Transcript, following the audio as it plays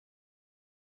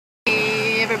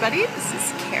everybody, this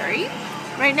is Carrie.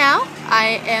 Right now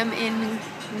I am in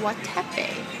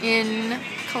Guatepe in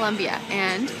Colombia,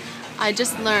 and I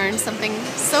just learned something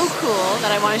so cool that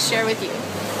I want to share with you.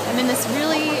 I'm in this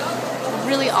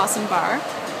really awesome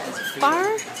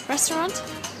restaurant,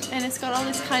 and it's got all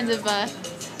these kinds of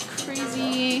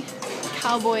crazy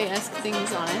cowboy-esque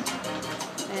things on it,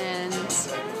 and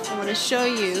I want to show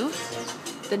you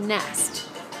the nest.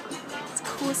 It's the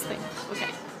coolest thing.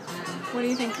 Okay, what do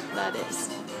you think that is?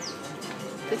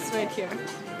 This right here.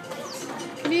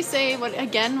 Can you say what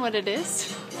it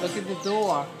is? Look at the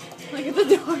door. Look at the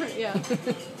door, yeah.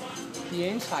 The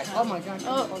inside. Oh my god.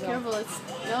 Oh, careful, it's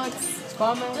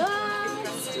coming.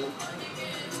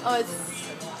 It's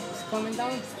Coming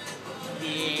down.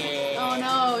 Yeah. oh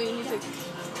no, you need to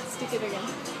stick it again.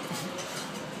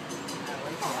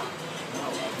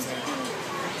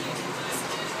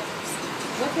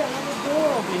 Look at another door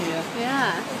over here.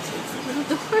 Yeah. Little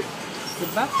door. The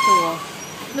back door.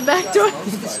 The back door.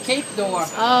 The escape door.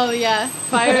 Oh yeah,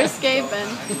 fire escape and.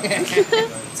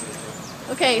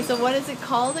 Okay, so what is it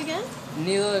called again?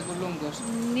 Nido de Columbus.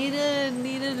 Nido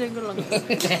de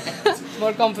Columbus.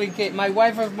 More complicated. My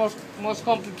wife is most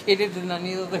complicated than a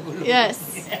Nido de Columbus.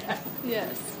 Yes.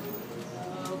 Yes.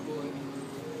 Oh boy.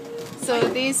 So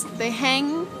they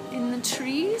hang in the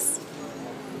trees.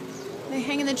 They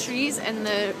hang in the trees, and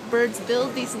the birds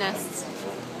build these nests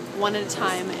one at a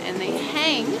time, and they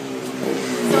hang.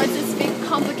 So it's this big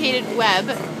complicated web,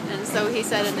 and so he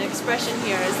said an expression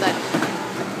here is that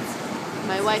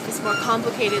my wife is more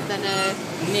complicated than a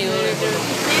Nido de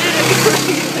Columbus.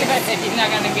 You're not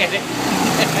gonna get it.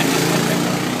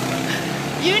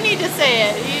 You need to say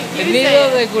it. You Nido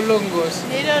say de Columbus.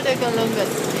 Nido de Columbus.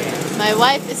 My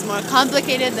wife is more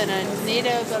complicated than a Nido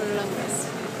de Columbus.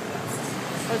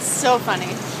 It's so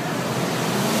funny.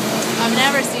 I've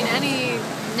never seen any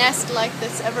nest like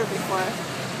this ever before.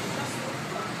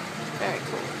 Very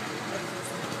cool.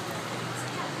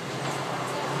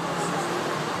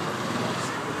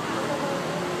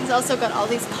 He's also got all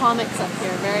these comics up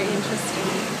here, very interesting.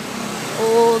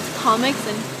 Old comics,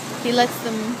 and he lets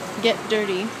them get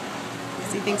dirty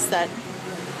because he thinks that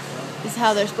is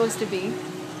how they're supposed to be.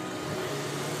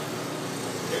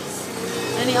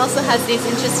 And he also has these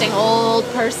interesting old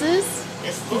purses,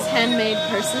 these handmade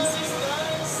purses.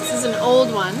 This is an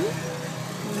old one, and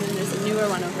then there's a newer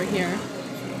one over here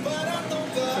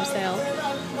for sale.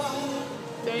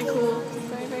 Very cool,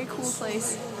 very cool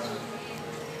place.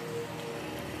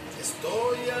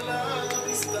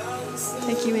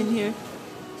 Take you in here.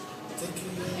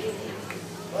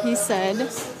 He said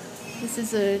this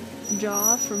is a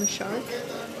jaw from a shark,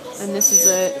 and this is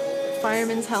a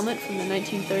fireman's helmet from the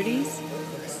 1930s.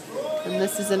 And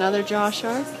this is another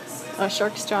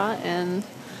shark's jaw, and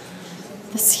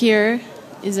this here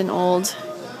is an old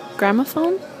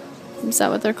gramophone. Is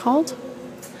that what they're called?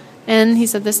 And he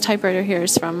said this typewriter here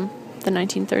is from the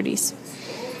 1930s.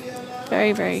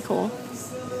 Very cool.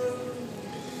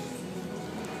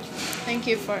 Thank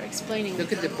you for explaining.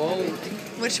 Look at the boat.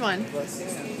 Which one?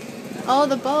 Oh,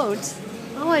 the boat.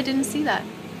 Oh, I didn't see that.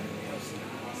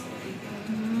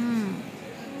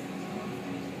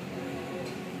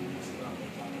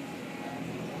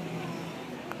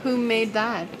 Who made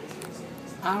that?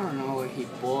 I don't know where he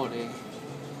bought it.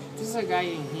 There's a guy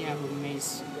in here who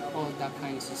makes all that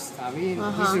kinds of stuff. He's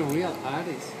a real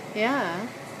artist. Yeah.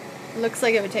 It looks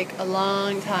like it would take a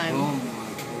long time. Oh my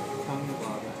god, tell me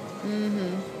about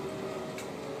it.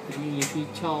 I mean, if you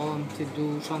tell him to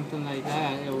do something like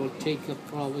that, it will take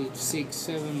probably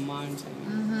 6-7 months.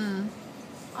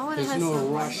 Oh, and it there's has no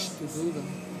some rush to do them.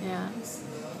 Yeah.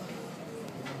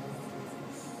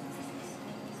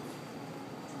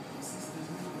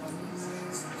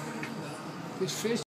 This fish